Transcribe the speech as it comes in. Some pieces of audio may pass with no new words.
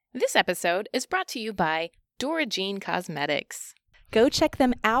This episode is brought to you by Dora Jean Cosmetics. Go check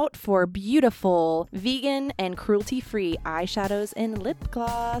them out for beautiful, vegan, and cruelty-free eyeshadows and lip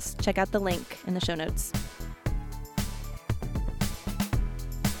gloss. Check out the link in the show notes.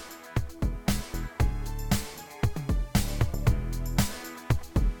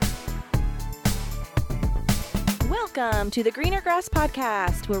 Welcome to the Greener Grass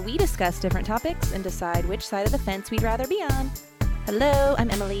Podcast, where we discuss different topics and decide which side of the fence we'd rather be on. Hello, I'm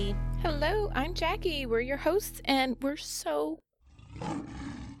Emily. Hello, I'm Jackie. We're your hosts, and we're so...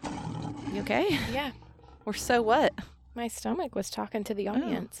 You okay? Yeah, We're so what? my stomach was talking to the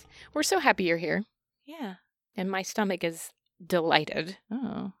audience. We're so happy you're here, Yeah. and my stomach is delighted.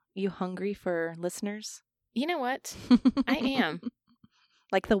 Oh, you hungry for listeners? You know what? I am.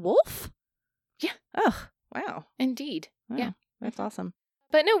 Like the wolf? Yeah. Oh, wow. Indeed. Wow, Yeah. That's awesome.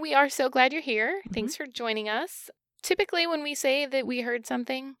 But no, we are so glad you're here. Thanks for joining us. Typically, when we say that we heard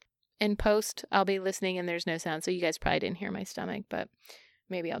something in post, I'll be listening and there's no sound. So you guys probably didn't hear my stomach, but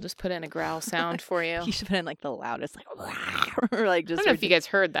maybe I'll just put in a growl sound for you. You should put in like the loudest, like, or like I just don't know if you guys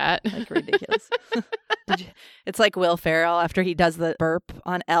heard that. like ridiculous. It's like Will Ferrell after he does the burp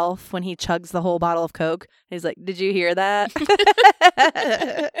on Elf when he chugs the whole bottle of Coke. He's like, "Did you hear that?"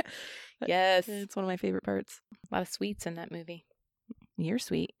 Yes. It's one of my favorite parts. A lot of sweets in that movie. You're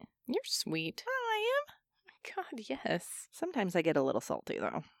sweet. You're sweet. Oh, I am. God, yes. Sometimes I get a little salty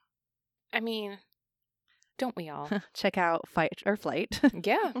though. I mean, don't we all? Check out Fight or Flight.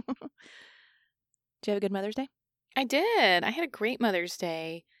 Yeah, Did you have a good Mother's Day? I did. I had a great Mother's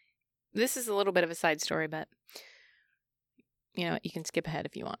Day. This is a little bit of a side story, but you know what? You can skip ahead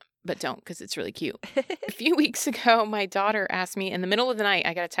if you want, but don't because it's really cute. A few weeks ago, my daughter asked me in the middle of the night,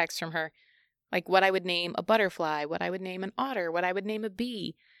 I got a text from her, like what I would name a butterfly, what I would name an otter, what I would name a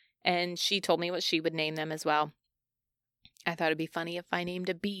bee. And she told me what she would name them as well. I thought it'd be funny if I named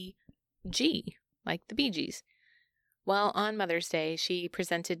a bee G, like the Bee Gees. Well, on Mother's Day, she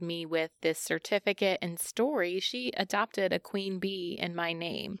presented me with this certificate and story. She adopted a queen bee in my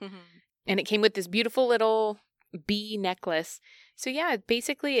name. And it came with this beautiful little bee necklace. So yeah,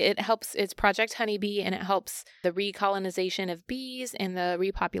 basically it helps, it's Project Honeybee, and it helps the recolonization of bees and the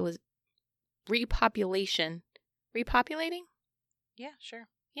repopulating Yeah, sure.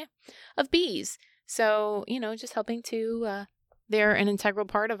 of bees. So, you know, just helping to, they're an integral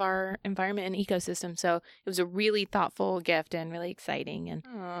part of our environment and ecosystem. So it was a really thoughtful gift and really exciting.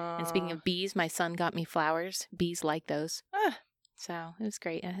 And speaking of bees, my son got me flowers. Bees like those. Ah. So it was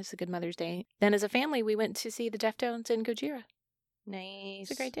great. It was a good Mother's Day. Then as a family, we went to see the Deftones in Gojira. Nice.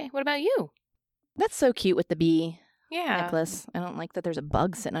 It's a great day. What about you? That's so cute with the bee Yeah. necklace. I don't like that there's a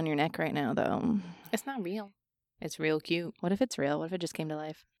bug sitting on your neck right now, though. It's not real. It's real cute. What if it's real? What if it just came to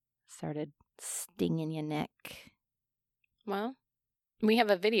life? Started stinging your neck. Well, we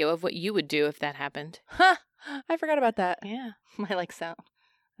have a video of what you would do if that happened. Huh! I forgot about that. Yeah. I like sound.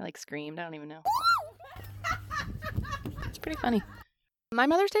 I like screamed. I don't even know. It's pretty funny. My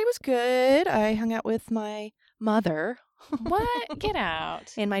Mother's Day was good. I hung out with my mother What? Get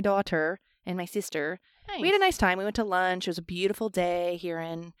out. and my daughter and my sister. Nice. We had a nice time. We went to lunch. It was a beautiful day here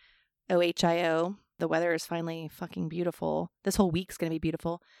in OHIO. The weather is finally fucking beautiful. This whole week's going to be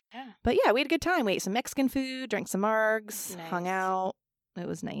beautiful. Yeah. But yeah, we had a good time. We ate some Mexican food, drank some margs, hung Nice. out. It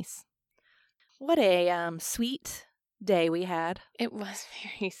was nice. What a sweet day we had. It was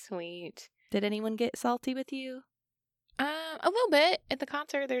very sweet. Did anyone get salty with you? A little bit. At the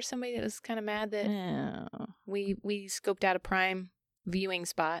concert, there's somebody that was kind of mad that Oh. we scoped out a prime viewing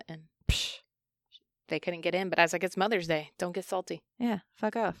spot and Psh. they couldn't get in. But I was like, it's Mother's Day. Don't get salty. Yeah,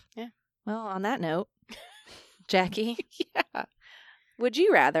 fuck off. Yeah. Well, on that note, Jackie, Yeah. would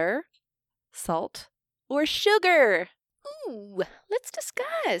you rather salt or sugar? Ooh, let's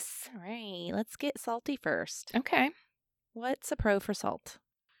discuss. All right, let's get salty first. Okay. What's a pro for salt?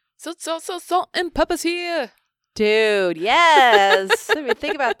 Salt and peppers here. Dude, yes. Let me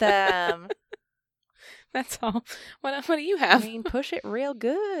think about them. That's all. What do you I have? mean, push it real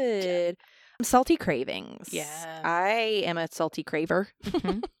good. Salty cravings. Yeah. I am a salty craver.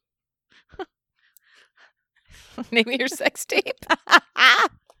 Mhm. Name your sex tape.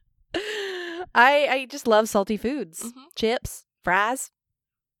 I just love salty foods. Mhm. Chips, fries,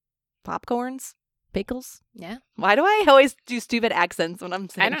 popcorns, pickles. Yeah. Why do I always do stupid accents when I'm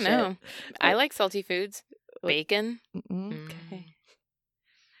saying I don't know. I like salty foods. Bacon. Okay.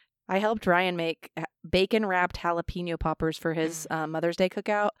 I helped Ryan make bacon wrapped jalapeno poppers for his Mother's Day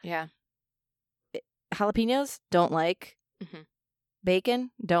cookout. Yeah. Jalapenos, don't like. Mhm.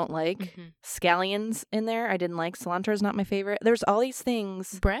 Bacon, don't like. Mhm. Scallions in there, I didn't like. Cilantro is not my favorite. There's all these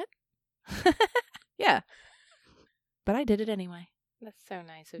things. Bread? Yeah. But I did it anyway. That's so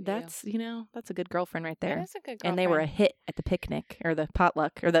nice of you. That's, that's a good girlfriend right there. That is a good girlfriend. And they were a hit at the picnic or the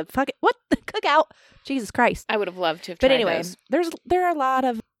potluck or the the cookout. Jesus Christ. I would have loved to have But tried anyway, those. there are a lot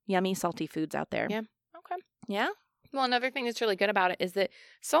of yummy, salty foods out there. Yeah. Okay. Yeah? Well, another thing that's really good about it is that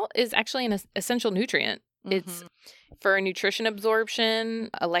salt is actually an essential nutrient. It's for nutrition absorption,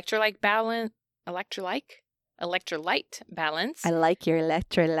 electrolyte balance. I like your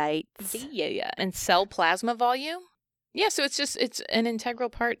electrolytes. Yeah. And cell plasma volume. Yeah, so it's an integral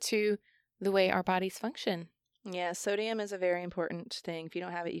part to the way our bodies function. Yeah, sodium is a very important thing. If you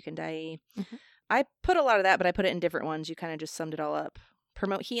don't have it, you can die. Mhm. I put a lot of that, but I put it in different ones. You kind of just summed it all up.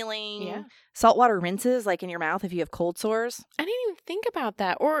 Promote healing. Yeah. Saltwater rinses, like in your mouth if you have cold sores. I didn't even think about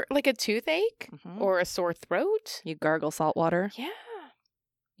that. Or like a toothache or a sore throat. You gargle salt water. Yeah.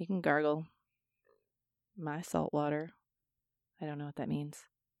 You can gargle my salt water. I don't know what that means.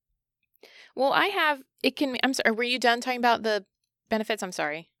 Well, I'm sorry, were you done talking about the benefits? I'm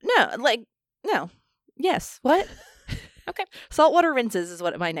sorry. No. Yes. What? Okay. Saltwater rinses is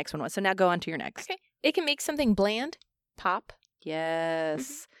what my next one was. So now go on to your next. Okay. It can make something bland pop.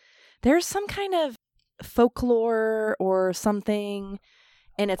 Yes. There's some kind of folklore or something,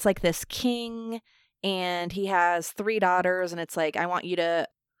 and it's like this king, and he has 3 daughters, and it's like, I want you to,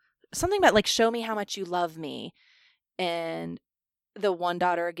 something about like, show me how much you love me. And the one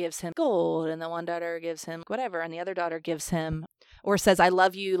daughter gives him gold, and the one daughter gives him whatever, and the other daughter gives him, or says, I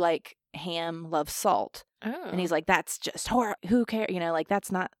love you like ham loves salt. Oh. And he's like, that's just horror. Who cares? Like,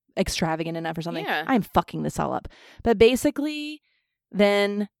 that's not extravagant enough or something. Yeah. I'm fucking this all up. But basically,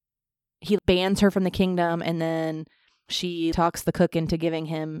 then he bans her from the kingdom, and then she talks the cook into giving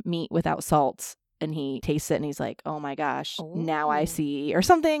him meat without salt, and he tastes it, and he's like, oh my gosh, now I see, or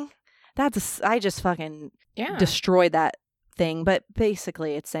something. I just fucking destroyed that thing. But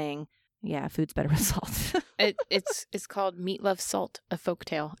basically, it's saying, yeah, food's better with salt. It's called Meat Loves Salt, a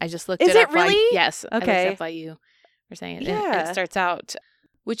folktale. I just looked it up. Is it really? Yes. I looked Okay. it up while you were saying it. Yeah. It starts out,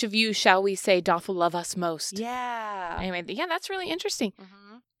 which of you shall we say doth love us most? Yeah. Anyway, yeah, that's really interesting.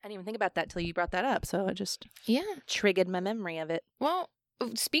 I didn't even think about that till you brought that up. So it just triggered my memory of it. Well,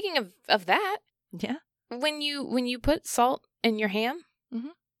 speaking of that, Yeah. when you put salt in your ham,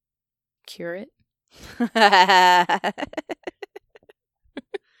 cure it.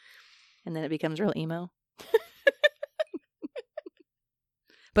 And then it becomes real emo.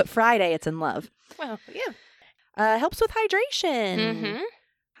 But Friday, it's in love. Well, yeah. Helps with hydration. Mm-hmm.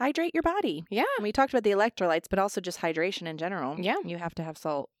 Hydrate your body. Yeah. And we talked about the electrolytes, but also just hydration in general. Yeah. You have to have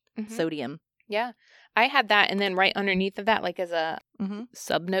salt, Mhm. sodium. Yeah. I had that, and then right underneath of that, like as a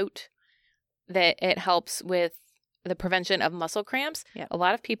sub note, that it helps with the prevention of muscle cramps. Yep. A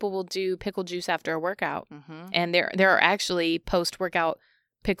lot of people will do pickle juice after a workout, Mm-hmm. and there are actually post-workout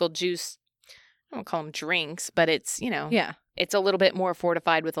pickled juice. I don't call them drinks, but it's, Yeah. it's a little bit more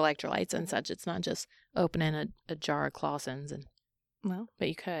fortified with electrolytes and such. It's not just opening a jar of Clausen's, but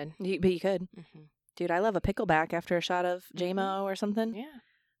you could. But you could. Mm-hmm. Dude, I love a pickleback after a shot of JMO or something. Yeah.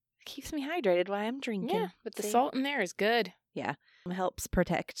 It keeps me hydrated while I'm drinking. Yeah, but the See? salt in there is good. Yeah. It helps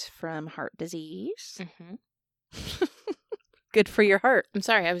protect from heart disease. Mm-hmm. Good for your heart. I'm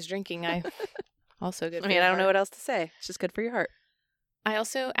sorry, I was drinking. I also good. I mean, I don't know what else to say. It's just good for your heart. I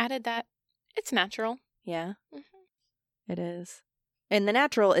also added that it's natural. Yeah. Mm-hmm. It is. And the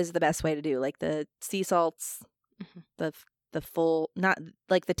natural is the best way to do. Like the sea salts, the full, not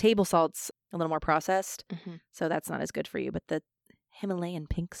like the table salts, a little more processed. Mm-hmm. So that's not as good for you. But the Himalayan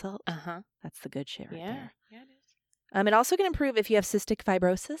pink salt, Uh-huh. that's the good shit right there. Yeah, it is. It also can improve if you have cystic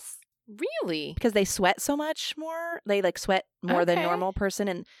fibrosis Really? because they sweat so much more. They like sweat more than Okay. normal person,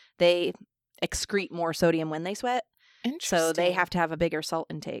 and they excrete more sodium when they sweat. Interesting. So they have to have a bigger salt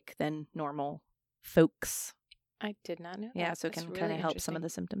intake than normal folks. I did not know. Yeah, that. so it That's can really kind of help some of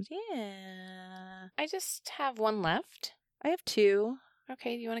interesting. the symptoms. Yeah. I just have one left. I have 2.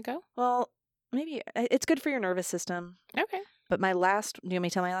 Okay, do you want to go? Well, maybe it's good for your nervous system. Okay. But my last, do you want me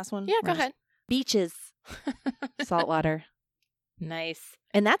to tell my last one? Yeah, Or go just- ahead. Beaches, salt water. Nice.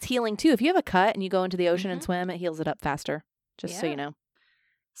 And that's healing too. If you have a cut and you go into the ocean and Mhm. swim, it heals it up faster. Just so Yeah. you know.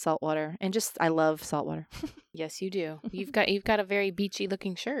 Salt water. And I love salt water. Yes, you do. You've got a very beachy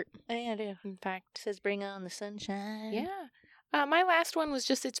looking shirt. I do. In fact, It says bring on the sunshine. yeah. My last one was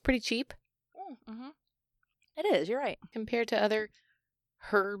just it's pretty cheap Mm-hmm. It is. You're right. compared to other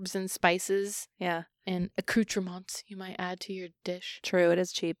herbs and spices Yeah. and accoutrements you might add to your dish. True. It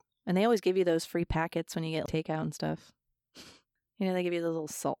is cheap. And they always give you those free packets when you get takeout and stuff. They give you those little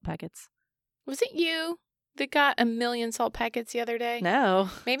salt packets. Was it you that got 1,000,000 salt packets the other day? No.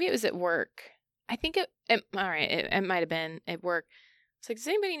 Maybe it was at work. I think it might have been at work. It's like, does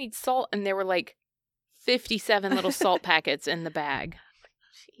anybody need salt? And there were like 57 little salt packets in the bag.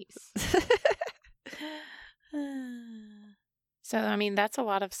 Jeez. So, I mean, that's a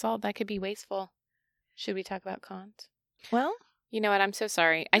lot of salt. That could be wasteful. Should we talk about cons? Well, You know what? I'm so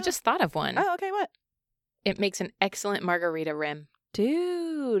sorry. I just thought of one. oh, okay, what? It makes an excellent margarita rim.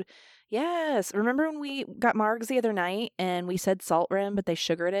 Dude, yes. Remember when we got margs the other night and we said salt rim, but they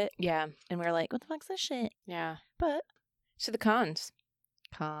sugared it? Yeah. And we were like, what the fuck's this shit? Yeah. But So the cons.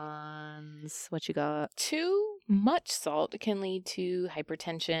 cons, what you got? Too much salt can lead to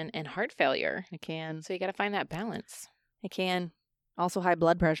hypertension and heart failure. It can. So you got to find that balance. It can. Also high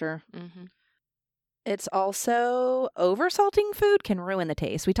blood pressure. Mm-hmm. It's also oversalting food can ruin the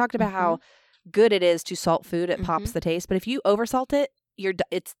taste. We talked about how good it is to salt food. It pops the taste. But if you oversalt it,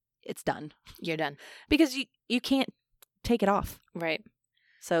 it's done. You're done. Because you can't take it off. Right.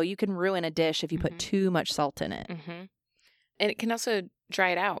 So you can ruin a dish if you put too much salt in it. Mm-hmm. And it can also dry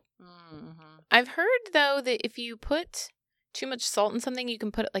it out. Mm-hmm. I've heard, though, that if you put too much salt in something, you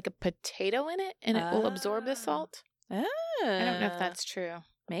can put like a potato in it and it will absorb the salt. I don't know if that's true.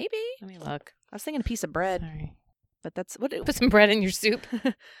 Maybe. Let me look. I was thinking a piece of bread. Sorry. But that's what it Put some bread in your soup.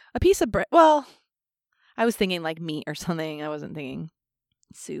 A piece of bread. Well, I was thinking like meat or something. I wasn't thinking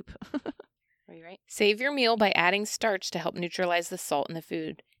soup. Are you right? Save your meal by adding starch to help neutralize the salt in the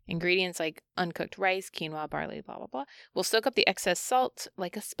food. Ingredients like uncooked rice, quinoa, barley, blah, blah, blah, will soak up the excess salt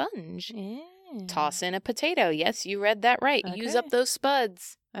like a sponge. Toss in a potato. Yes, you read that right. Okay. Use up those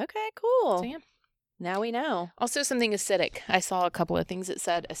spuds. Okay, cool. So, yeah. Now we know. Also something acidic. I saw a couple of things that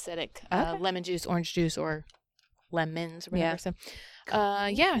said acidic. Okay. Lemon juice, orange juice, or lemons or whatever. Yeah. So,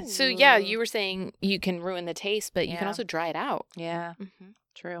 yeah. So, yeah, you were saying you can ruin the taste, but you can Yeah. also dry it out. Yeah, Mm-hmm.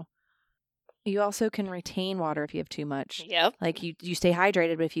 true. You also can retain water if you have too much. Yep. Like you stay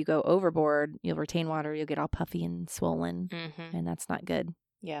hydrated, but if you go overboard, you'll retain water. You'll get all puffy and swollen, Mm-hmm. and that's not good.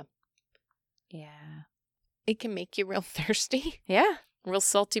 Yeah. Yeah. It can make you real thirsty. Yeah. Real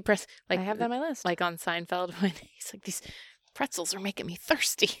salty press. Like I have that on my list. Like on Seinfeld when he's like, these pretzels are making me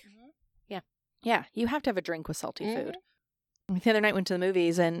thirsty. Yeah, you have to have a drink with salty food. The other night went to the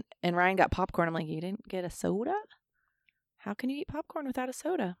movies and Ryan got popcorn. I'm like, you didn't get a soda? How can you eat popcorn without a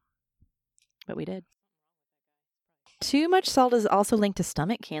soda? But we did. Too much salt is also linked to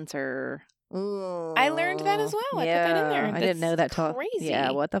stomach cancer. Ooh. I learned that as well. I put that in there. I didn't know that till crazy. Yeah,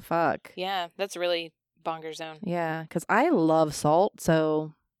 what the fuck? Yeah, that's really bonger zone. Yeah, because I love salt,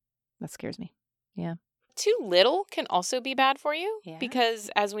 so that scares me. Too little can also be bad for you Yeah.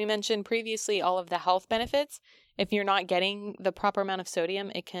 because, as we mentioned previously, all of the health benefits, if you're not getting the proper amount of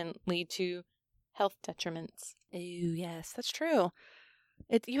sodium, it can lead to health detriments. Ooh, yes, that's true.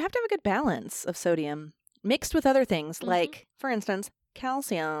 You have to have a good balance of sodium mixed with other things, like, for instance,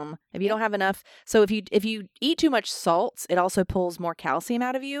 calcium. If you don't have enough, so if you eat too much salts, it also pulls more calcium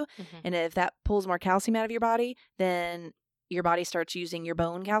out of you, and if that pulls more calcium out of your body, then your body starts using your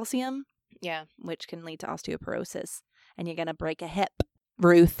bone calcium, Yeah. which can lead to osteoporosis, and you're gonna break a hip.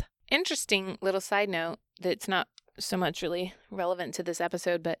 Ruth. Interesting little side note that's not so much really relevant to this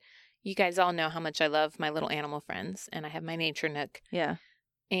episode, but you guys all know how much I love my little animal friends, and I have my nature nook. Yeah.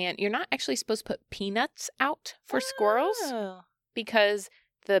 And you're not actually supposed to put peanuts out for squirrels Oh. because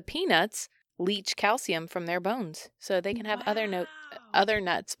the peanuts leach calcium from their bones. So they can have other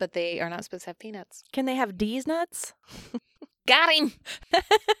nuts, but they are not supposed to have peanuts. Can they have D's nuts? Got him!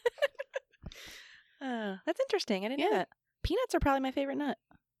 Oh, that's interesting. I didn't know Yeah. that. Peanuts are probably my favorite nut.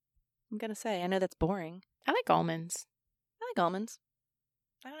 I'm gonna say. I know that's boring. I like almonds. I like almonds.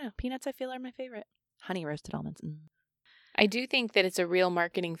 I don't know. Peanuts, I feel, are my favorite. Honey roasted almonds. I do think that it's a real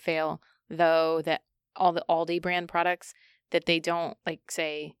marketing fail, though, that all the Aldi brand products, that they don't, like,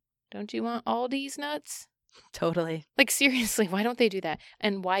 say, don't you want Aldi's nuts? Totally. Like, seriously, why don't they do that?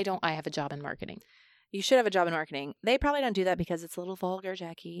 And why don't I have a job in marketing? You should have a job in marketing. They probably don't do that because it's a little vulgar,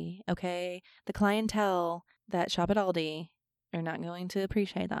 Jackie. Okay? The clientele that shop at Aldi are not going to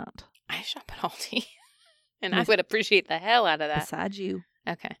appreciate that. I shop at Aldi, and I would appreciate the hell out of that. Besides you.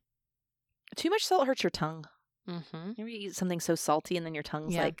 Okay. Too much salt hurts your tongue. Mm-hmm. You ever eat something so salty and then your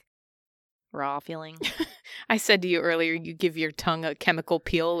tongue's Yeah. like raw feeling? I said to you earlier, you give your tongue a chemical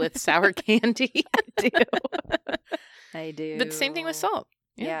peel with sour candy. I do. I do. But same thing with salt.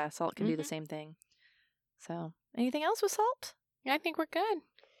 Yeah, salt can do the same thing. So, anything else with salt? I think we're good.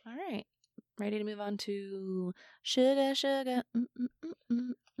 All right. Ready to move on to sugar, sugar.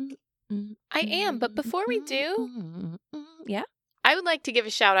 I am, but before we do, yeah. I would like to give a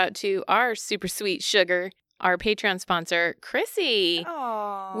shout out to our super sweet sugar, our Patreon sponsor, Chrissy.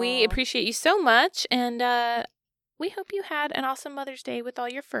 Aww. We appreciate you so much, and we hope you had an awesome Mother's Day with all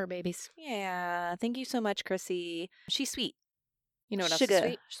your fur babies. Yeah. Thank you so much, Chrissy. She's sweet. You know what else sugar. is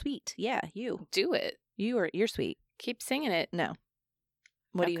sweet? Sweet. Yeah, you. Do it. You're sweet. Keep singing it. No.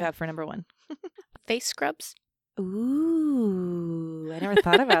 What do you Okay. have for number 1? Face scrubs. Ooh, I never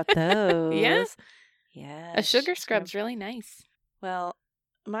thought about those. Yeah. A sugar scrub's really nice. Well,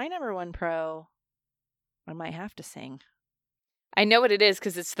 my number 1 pro, I might have to sing. I know what it is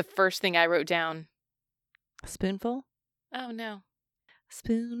because it's the first thing I wrote down. A spoonful? Oh, no.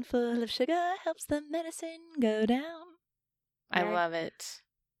 Spoonful of sugar helps the medicine go down. I love it.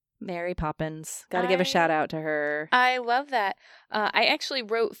 Mary Poppins. Got to give a shout out to her. I love that. I actually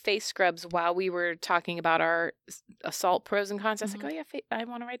wrote face scrubs while we were talking about our assault pros and cons. I was like, oh, yeah, I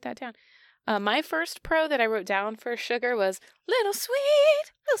want to write that down. My first pro that I wrote down for sugar was little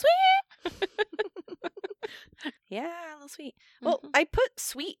sweet. Little sweet. Yeah, a little sweet. Well, I put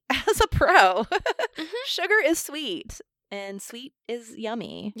sweet as a pro. Sugar is sweet, and sweet is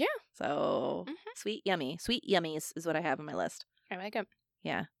yummy. Yeah. So, sweet, yummy. Sweet yummies is what I have on my list. I like it.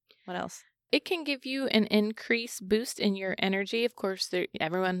 Yeah. What else? It can give you an increased boost in your energy. Of course,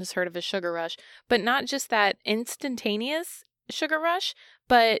 everyone has heard of a sugar rush, but not just that instantaneous sugar rush,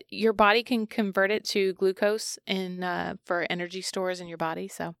 but your body can convert it to glucose for energy stores in your body.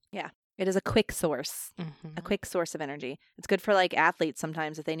 So, yeah. It is a quick source, a quick source of energy. It's good for like athletes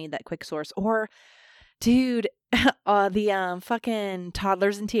sometimes if they need that quick source. Or, dude, the fucking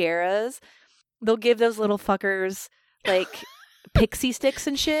toddlers and tiaras, they'll give those little fuckers like pixie sticks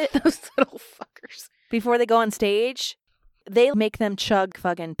and shit. Those little fuckers. Before they go on stage, they make them chug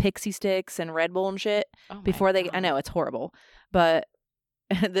fucking pixie sticks and Red Bull and shit before they. God. I know it's horrible, but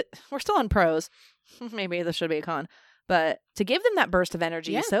we're still on pros. Maybe this should be a con. But to give them that burst of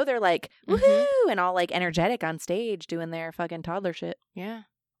energy, so they're like, woohoo, and all like energetic on stage doing their fucking toddler shit. Yeah.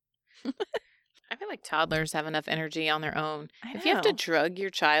 I feel like toddlers have enough energy on their own. If you have to drug your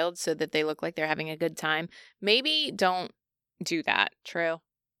child so that they look like they're having a good time, maybe don't do that. True.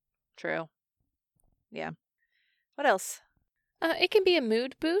 Yeah. What else? It can be a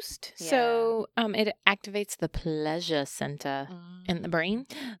mood boost. Yeah. So it activates the pleasure center in the brain.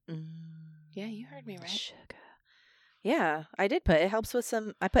 Yeah, you heard me right. Sugar. Yeah, I did put. It helps with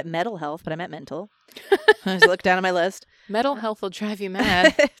I put mental health, but I meant mental. I just looked down on my list. Mental health will drive you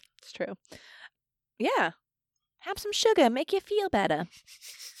mad. It's true. Yeah. Have some sugar. Make you feel better.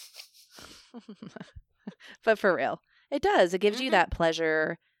 But for real, it does. It gives you that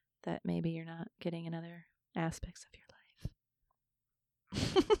pleasure that maybe you're not getting in other aspects of your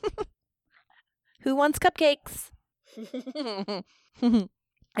life. Who wants cupcakes?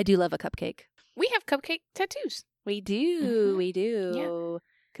 I do love a cupcake. We have cupcake tattoos. We do. We do.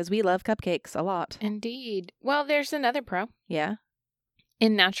 Because we love cupcakes a lot. Indeed. Well, there's another pro. Yeah.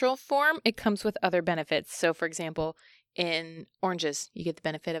 In natural form, it comes with other benefits. So, for example, in oranges, you get the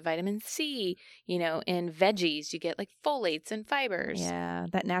benefit of vitamin C. You know, in veggies, you get like folates and fibers. Yeah,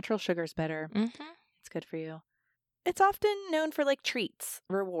 that natural sugar's better. It's good for you. It's often known for like treats,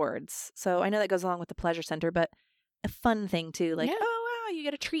 rewards. So I know that goes along with the pleasure center, but a fun thing too. Like, oh, wow, you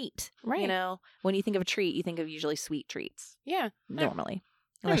get a treat. Right. You know, when you think of a treat, you think of usually sweet treats. Yeah. Normally.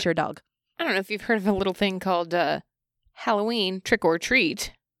 Unless you're a dog. I don't know if you've heard of a little thing called Halloween trick or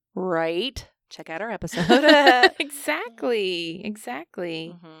treat. Right. Check out our episode. Exactly.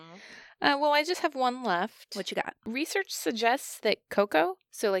 Well, I just have one left. What you got? Research suggests that cocoa,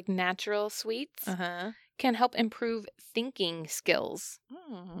 so like natural sweets, can help improve thinking skills.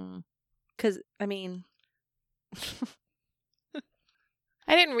 Because, I mean...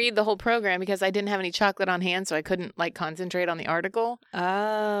 I didn't read the whole program because I didn't have any chocolate on hand, so I couldn't like concentrate on the article.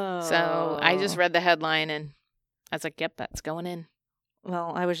 Oh. So I just read the headline and I was like, yep, that's going in.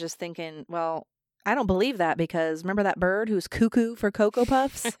 Well, I was just thinking, well, I don't believe that because remember that bird who's cuckoo for Cocoa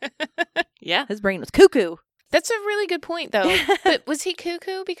Puffs? Yeah. His brain was cuckoo. That's a really good point, though. But was he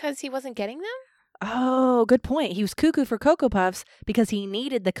cuckoo because he wasn't getting them? Oh, good point. He was cuckoo for Cocoa Puffs because he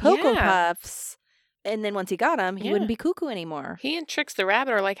needed the Cocoa Puffs. And then once he got them, he wouldn't be cuckoo anymore. He and Trix the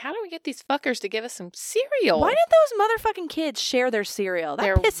rabbit are like, how do we get these fuckers to give us some cereal? Why didn't those motherfucking kids share their cereal?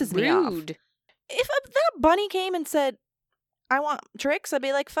 That pisses me off. If that bunny came and said, I want Trix, I'd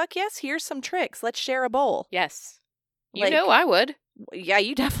be like, fuck yes, here's some Trix. Let's share a bowl. Yes. You know I would. Yeah,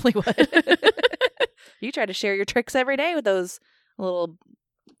 you definitely would. You try to share your Trix every day with those little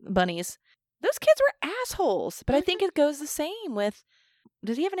bunnies. Those kids were assholes. But I think it goes the same with,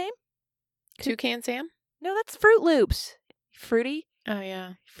 does he have a name? Toucan Sam? No, that's Fruit Loops. Fruity. Oh,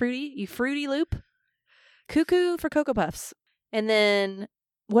 yeah. Fruity. You Fruity Loop. Cuckoo for Cocoa Puffs. And then,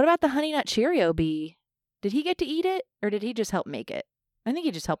 what about the Honey Nut Cheerio bee? Did he get to eat it, or did he just help make it? I think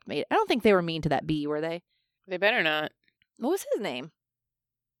he just helped make it. I don't think they were mean to that bee, were they? They better not. What was his name?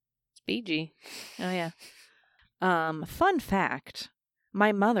 It's BG. Oh, yeah. Fun fact.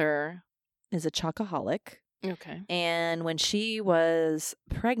 My mother is a chocoholic. Okay. And when she was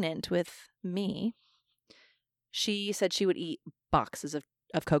pregnant with me, she said she would eat boxes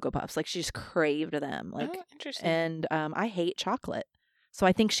of Cocoa Puffs. Like, she just craved them. Like, oh, interesting. and I hate chocolate. So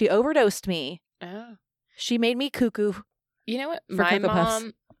I think she overdosed me. Oh. She made me cuckoo. You know what For my Cocoa Puffs.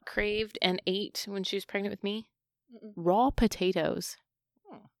 mom craved and ate when she was pregnant with me? Raw potatoes.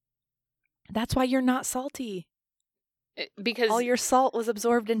 That's why you're not salty. Because All your salt was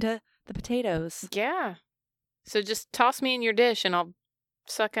absorbed into the potatoes. yeah. So just toss me in your dish and I'll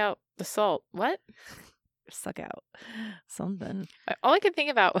suck out the salt. What? Suck out something. All I could think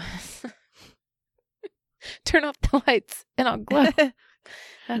about was turn off the lights and I'll glow.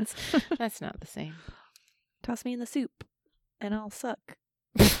 That's not the same. Toss me in the soup and I'll suck.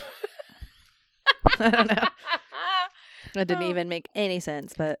 I don't know. That didn't even make any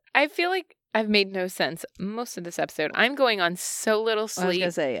sense, but I feel like I've made no sense most of this episode. I'm going on so little I was sleep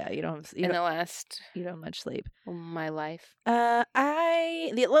gonna say, yeah, you don't much sleep. My life.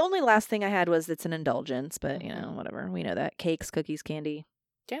 The only last thing I had was it's an indulgence, but whatever. We know that cakes, cookies, candy.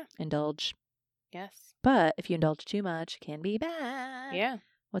 Yeah. Indulge. Yes. But if you indulge too much, it can be bad. Yeah.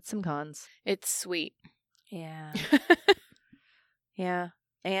 What's some cons? It's sweet. Yeah. Yeah.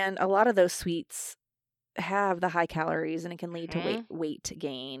 And a lot of those sweets have the high calories and it can lead to weight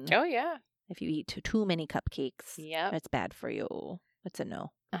gain. Oh, yeah. If you eat too many cupcakes. Yeah. It's bad for you. It's a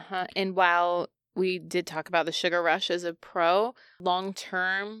no. Uh-huh. And while we did talk about the sugar rush as a pro,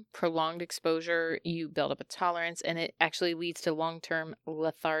 long-term, prolonged exposure, you build up a tolerance and it actually leads to long-term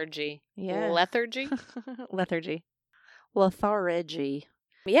lethargy. Yeah. Lethargy? Lethargy. Lethargy.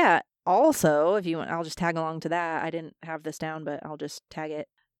 Yeah. Also, if you want, I'll just tag along to that. I didn't have this down, but I'll just tag it.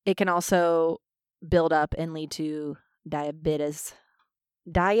 It can also build up and lead to diabetes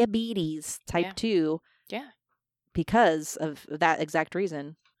type 2. Yeah. Because of that exact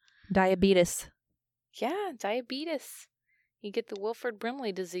reason. Diabetes. Yeah, diabetes. You get the Wilford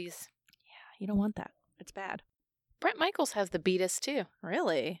Brimley disease. Yeah, you don't want that. It's bad. Bret Michaels has the beatus too.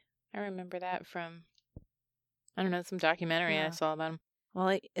 Really? I remember that from, I don't know, some documentary I saw about him.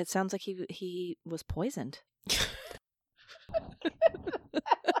 Well, it sounds like he was poisoned.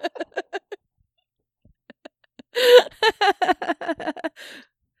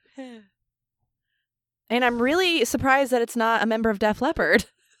 And I'm really surprised that it's not a member of Def Leppard.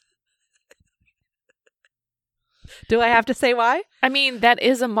 Do I have to say why? I mean, that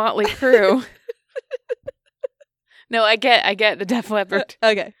is a motley crew. No, I get the Def Leppard.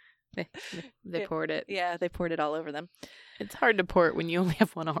 Okay. They poured it. Yeah, they poured it all over them. It's hard to pour it when you only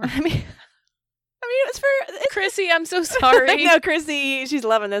have one arm. I mean, it's for Chrissy, I'm so sorry. No, Chrissy, she's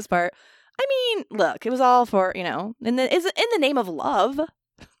loving this part. I mean, look, it was all for, in the name of love.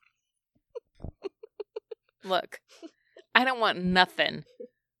 Look, I don't want nothing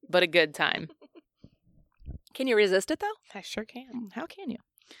but a good time. Can you resist it, though? I sure can. How can you?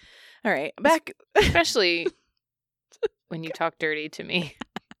 All right, back. Especially when you talk dirty to me.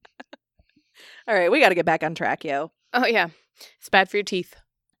 All right, we got to get back on track, yo. Oh, yeah. It's bad for your teeth.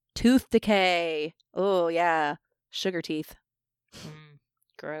 Tooth decay. Oh, yeah. Sugar teeth.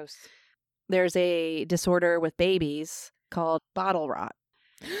 Gross. There's a disorder with babies called bottle rot.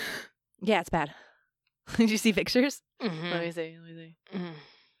 Yeah, it's bad. Did you see pictures? Mm-hmm. Let me see. Mm.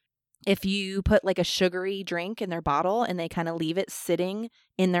 If you put like a sugary drink in their bottle and they kind of leave it sitting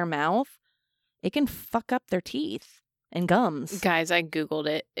in their mouth, it can fuck up their teeth and gums. Guys, I Googled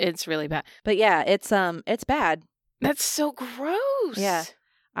it. It's really bad. But yeah, it's bad. That's so gross. Yeah.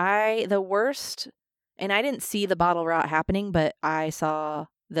 The worst, and I didn't see the bottle rot happening, but I saw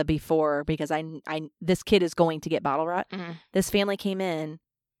the before because this kid is going to get bottle rot. Mm. This family came in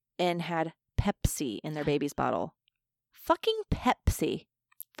and had Pepsi in their baby's bottle. Fucking Pepsi.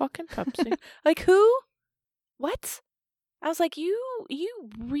 Fucking Pepsi. Like, who? What? I was like, you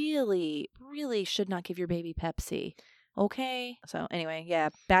really, really should not give your baby Pepsi. Okay. So anyway, yeah,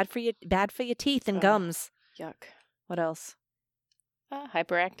 bad for your teeth and gums. Yuck. What else?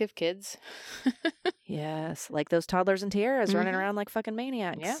 Hyperactive kids. Yes, like those toddlers and tiaras running around like fucking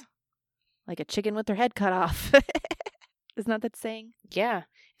maniacs. Yeah. Like a chicken with their head cut off. Isn't that that saying? Yeah.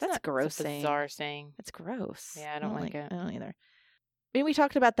 That's gross. It's a bizarre saying. It's gross. Yeah, I don't like it. I don't either. I mean, we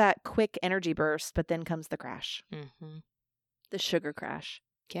talked about that quick energy burst, but then comes the crash. Mm-hmm. The sugar crash.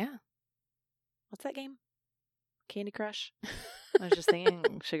 Yeah. What's that game? Candy Crush? I was just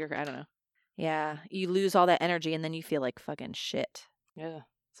thinking sugar crash. I don't know. Yeah. You lose all that energy and then you feel like fucking shit. Yeah.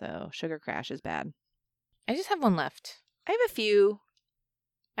 So sugar crash is bad. I just have one left. I have a few.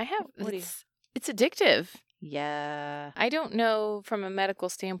 I have. What It's addictive. Yeah. I don't know from a medical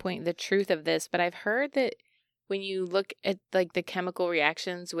standpoint the truth of this, but I've heard that when you look at like the chemical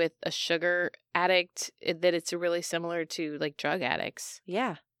reactions with a sugar addict, that it's really similar to like drug addicts.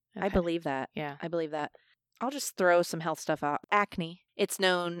 Yeah, I believe that. Yeah. I believe that. I'll just throw some health stuff out. Acne. It's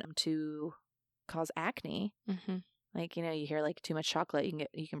known to cause acne. Mm-hmm. Like, you hear like too much chocolate,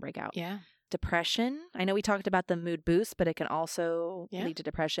 you can break out. Yeah. Depression. I know we talked about the mood boost, but it can also lead to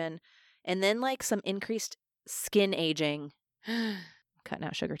depression. And then like some increased skin aging. Cutting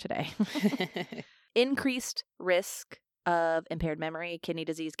out sugar today. Increased risk of impaired memory, kidney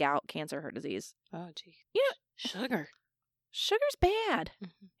disease, gout, cancer, heart disease. Oh, gee. Yeah. Sugar. Sugar's bad.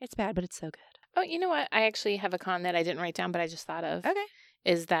 Mm-hmm. It's bad, but it's so good. Oh, you know what? I actually have a con that I didn't write down, but I just thought of. Okay.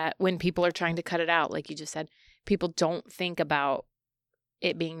 Is that when people are trying to cut it out, like you just said, people don't think about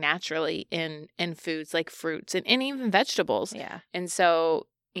it being naturally in foods like fruits and even vegetables. Yeah. And so,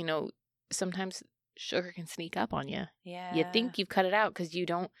 sometimes sugar can sneak up on you. Yeah. You think you've cut it out because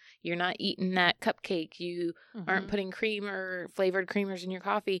you're not eating that cupcake. You aren't putting cream or flavored creamers in your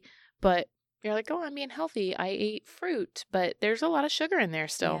coffee, but you're like, oh, I'm being healthy. I ate fruit, but there's a lot of sugar in there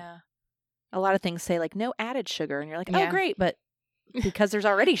still. Yeah. A lot of things say like no added sugar, and you're like, oh, Yeah. great, but because there's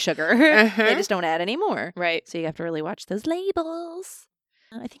already sugar, they just don't add any more. Right. So you have to really watch those labels.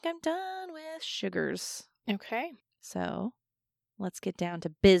 I think I'm done with sugars. Okay. So let's get down to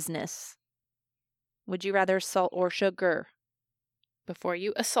business. Would you rather salt or sugar? Before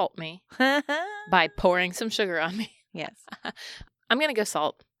you assault me by pouring some sugar on me. Yes. I'm going to go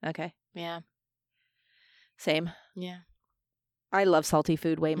salt. Okay. Yeah. Same. Yeah. I love salty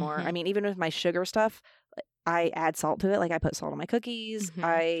food way more. Mhm. I mean, even with my sugar stuff, I add salt to it. Like I put salt on my cookies.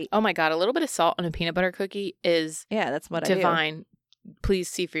 Mhm. Oh my God. A little bit of salt on a peanut butter cookie is That's what I do. divine. Please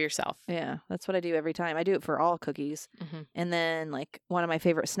see for yourself. Yeah, that's what I do every time. I do it for all cookies. Mhm. And then like one of my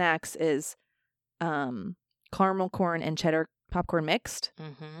favorite snacks is caramel corn and cheddar popcorn mixed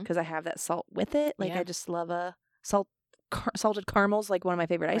Mm-hmm. because I have that salt with it. Like Yeah. I just love a salted caramels, like one of my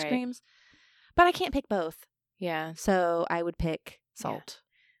favorite ice Right. creams. But I can't pick both. Yeah. So I would pick salt.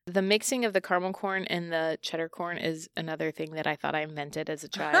 The mixing of the caramel corn and the cheddar corn is another thing that I thought I invented as a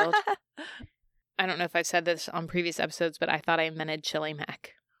child. I don't know if I've said this on previous episodes, but I thought I invented chili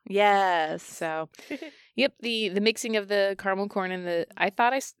mac. Yes. So, yep, the mixing of the caramel corn and I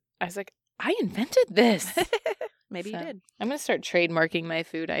was like, I invented this. Maybe So, you did. I'm going to start trademarking my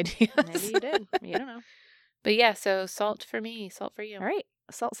food ideas. Maybe you did. You don't know. But yeah, so salt for me, salt for you. All right.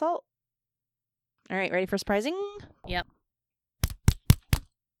 Salt. All right. Ready for surprising? Yep.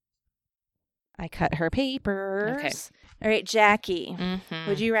 I cut her papers. Okay. All right, Jackie. Mm-hmm.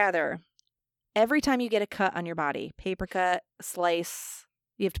 Would you rather every time you get a cut on your body, paper cut, slice,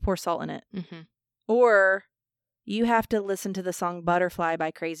 you have to pour salt in it, Mm-hmm. or you have to listen to the song Butterfly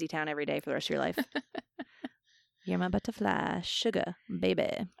by Crazy Town every day for the rest of your life? You're my butterfly, sugar, baby.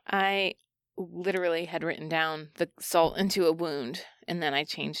 I literally had written down the salt into a wound, and then I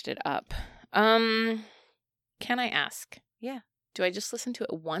changed it up. Can I ask? Yeah. Do I just listen to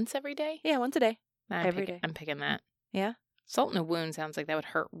it once every day? Yeah, once a day. Nah, Every day. I'm picking that. Yeah? Salt in a wound sounds like that would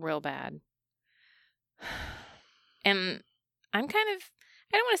hurt real bad. And I'm kind of,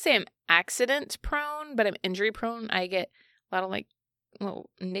 I don't want to say I'm accident prone, but I'm injury prone. I get a lot of like little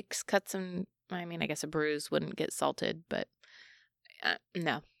nicks, cuts, and I mean, I guess a bruise wouldn't get salted, but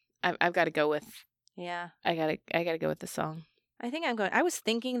no, I've got to go with. Yeah. I gotta go with the song. I think I'm going. I was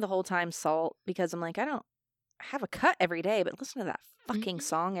thinking the whole time salt because I'm like, I don't have a cut every day, but listen to that fucking Mhm.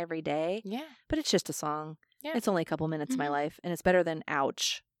 song every day. Yeah. But it's just a song. Yeah. It's only a couple minutes of my Mhm. life, and it's better than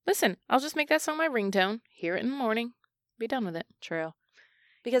ouch. Listen, I'll just make that song my ringtone. Hear it in the morning. Be done with it. True.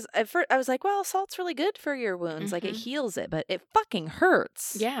 Because at first I was like, well, salt's really good for your wounds. Like it Mhm. heals it, but it fucking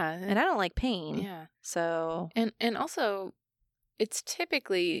hurts. Yeah. And I don't like pain. Yeah. So And also, it's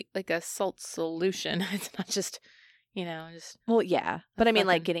typically like a salt solution. It's not just, just well, yeah. But I mean,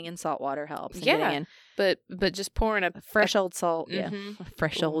 like fucking- getting in salt water helps. And Yeah. getting in but just pouring a fresh old salt. Mhm. Yeah.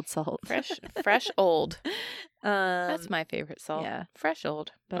 Fresh Ooh. old salt. fresh old. Um, That's my favorite salt. yeah. Fresh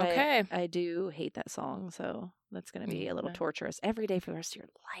old. But okay. I do hate that song, so that's going to be a little Okay. torturous every day for the rest of your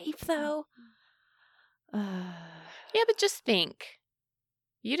life, though. Yeah, but just think.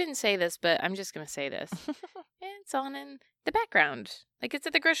 You didn't say this, but I'm just going to say this. It's on in the background. Like it's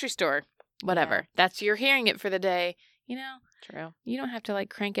at the grocery store. Whatever. That's you're hearing it for the day. True. You don't have to like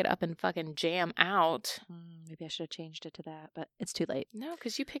crank it up and fucking jam out. Maybe I should have changed it to that, but it's too late. No,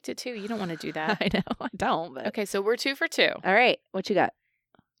 because you picked it too. You don't want to do that. I know. I don't, but. Okay, so we're 2 for 2. All right. What you got?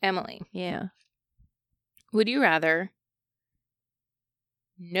 Emily, Yeah. would you rather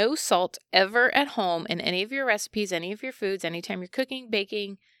no salt ever at home in any of your recipes, any of your foods, anytime you're cooking,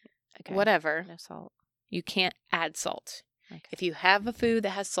 baking, Okay. whatever? No salt. You can't add salt. Okay. If you have a food that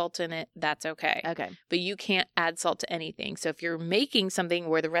has salt in it, that's okay. Okay. But you can't add salt to anything. So if you're making something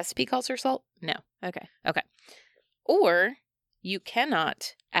where the recipe calls for salt, no. Okay. Or you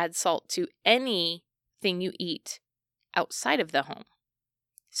cannot add salt to anything you eat outside of the home.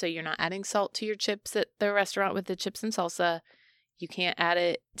 So you're not adding salt to your chips at the restaurant with the chips and salsa. You can't add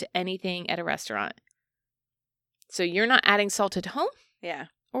it to anything at a restaurant. So you're not adding salt at home Yeah.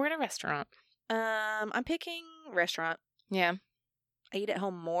 or at a restaurant. I'm picking restaurant. Yeah. I eat at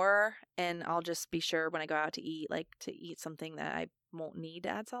home more, and I'll just be sure when I go out to eat, like to eat something that I won't need to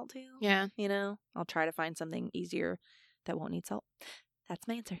add salt to. Yeah. You know, I'll try to find something easier that won't need salt. That's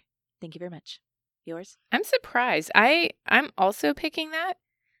my answer. Thank you very much. Yours? I'm surprised. I'm also picking that,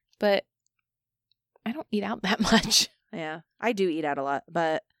 but I don't eat out that much. Yeah, I do eat out a lot,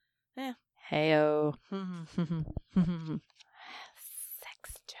 but Heyo.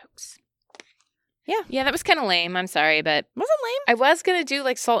 Sex jokes. Yeah. Yeah, that was kind of lame. I'm sorry, but wasn't lame. I was going to do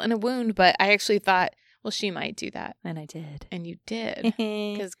like salt in a wound, but I actually thought, well, she might do that. And I did. And you did.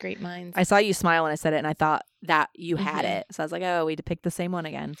 I Because great minds. saw you smile when I said it, and I thought that you had Mhm. it. So I was like, oh, we picked the same one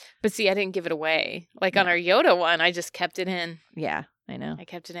again. But see, I didn't give it away. Like on No. our Yoda one, I just kept it in. Yeah, I know. I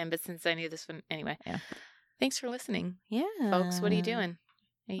kept it in, but since I knew this one, anyway. Yeah. Thanks for listening, Yeah. folks. What are you doing?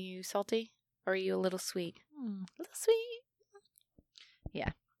 Are you salty or are you a little sweet? A little sweet.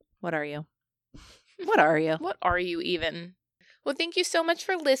 Yeah. What are you? What are you? What are you even? Well, thank you so much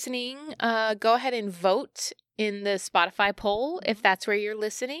for listening. Go ahead and vote in the Spotify poll if that's where you're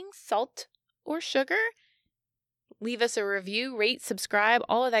listening, salt or sugar. Leave us a review, rate, subscribe,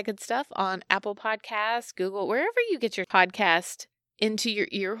 all of that good stuff on Apple Podcasts, Google, wherever you get your podcast into your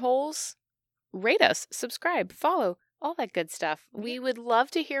ear holes. Rate us, subscribe, follow, all that good stuff. We would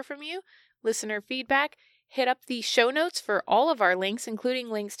love to hear from you. Listener feedback. Hit up the show notes for all of our links, including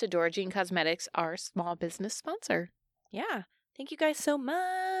links to Dora Jean Cosmetics, our small business sponsor. Yeah. Thank you guys so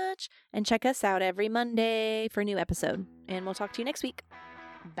much. And check us out every Monday for a new episode. And we'll talk to you next week.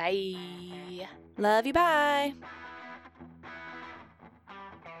 Bye. Love you. Bye.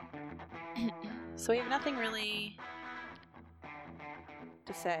 So we have nothing really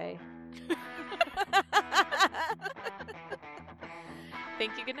to say.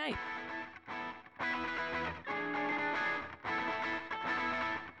 Thank you. Good night.